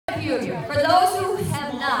few of you. For those who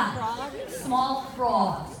have not, small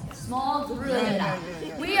frogs, small grodorna.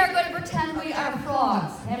 We are going to pretend we are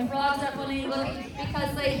frogs. And frogs are funny looking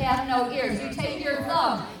because they have no ears. You take your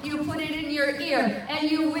thumb, you put it in your ear, and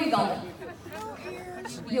you wiggle.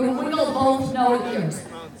 You wiggle both no ears.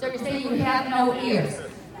 So you're saying you have no ears.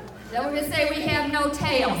 Then we're going to say we have no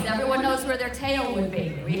tails. Everyone knows where their tail would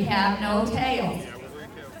be. We have no tails.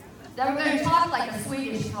 Then we're going to talk like a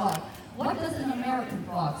Swedish frog. What does an American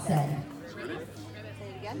frog say?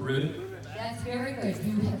 Rude. That's very good.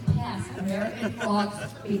 You have passed American frog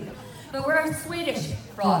speak. But we're a Swedish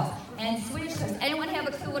frog. And Swedish, does anyone have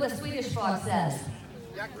a clue what a Swedish frog says?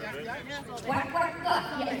 Quack, quack, quack.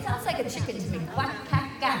 Yeah, it sounds like a chicken to me. Quack,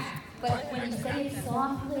 quack, quack. But when you say it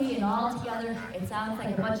softly and all together, it sounds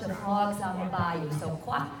like a bunch of frogs on the bayou. So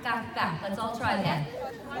quack, quack, quack. Let's all try that.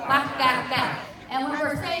 Quack, quack, quack. And when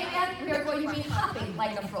we're saying that, we are going to be hopping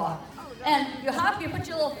like a frog. And you hop, you put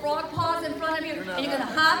your little frog paws in front of you, and you're going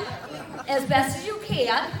to hop as best as you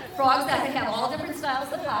can. Frogs that have all different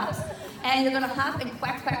styles of hops. And you're going to hop and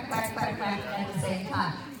quack, quack, quack, quack, quack at the same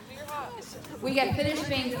time. We get finished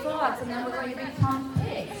being frogs, and then we're going to become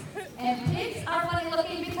pigs. And pigs are funny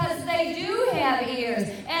looking because they do have ears,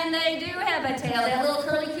 and they do have a tail. They have a little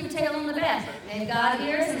curly cute tail on the back. They've got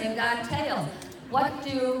ears and they've got tails. What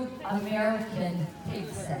do American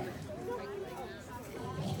pigs say?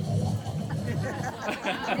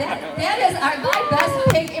 That is my best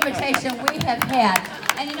pig imitation we have had.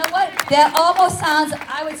 And you know what? That almost sounds,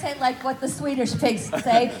 I would say, like what the Swedish pigs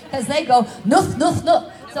say, because they go, noof, noof,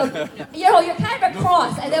 noof. So, you know, you're kind of a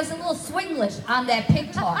cross, and there's a little Swinglish on that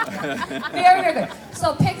pig talk. Very, very good.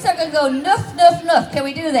 So pigs are going to go noof, noof, noof. Can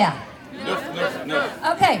we do that? Noof, noof,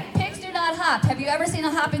 noof. Okay, pigs do not hop. Have you ever seen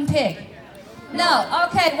a hopping pig? No.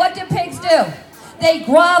 Okay, what do pigs do? They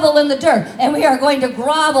grovel in the dirt, and we are going to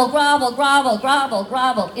grovel, grovel, grovel, grovel,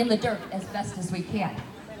 grovel in the dirt as best as we can.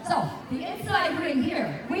 So, the inside ring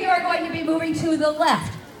here, we are going to be moving to the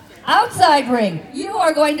left. Outside ring, you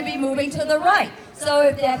are going to be moving to the right. So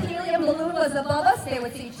if that helium balloon was above us, they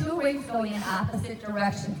would see two rings going in opposite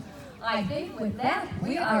directions. I think with that,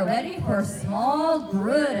 we are ready for small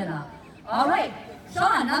grodorna. All right,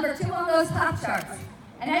 Sean, number 2 on those top charts.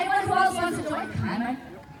 And anyone who else wants to join, come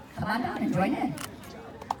on down and join in.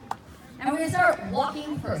 And we're going to start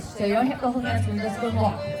walking first, so you don't have to hold hands, we're just going to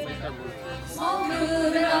walk. Små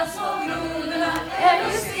grodorna,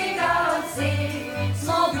 lustiga att se.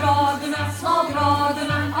 Små grodorna,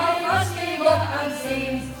 av lustig och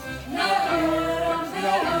anses. När öron,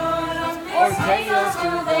 och tails to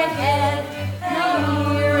their head.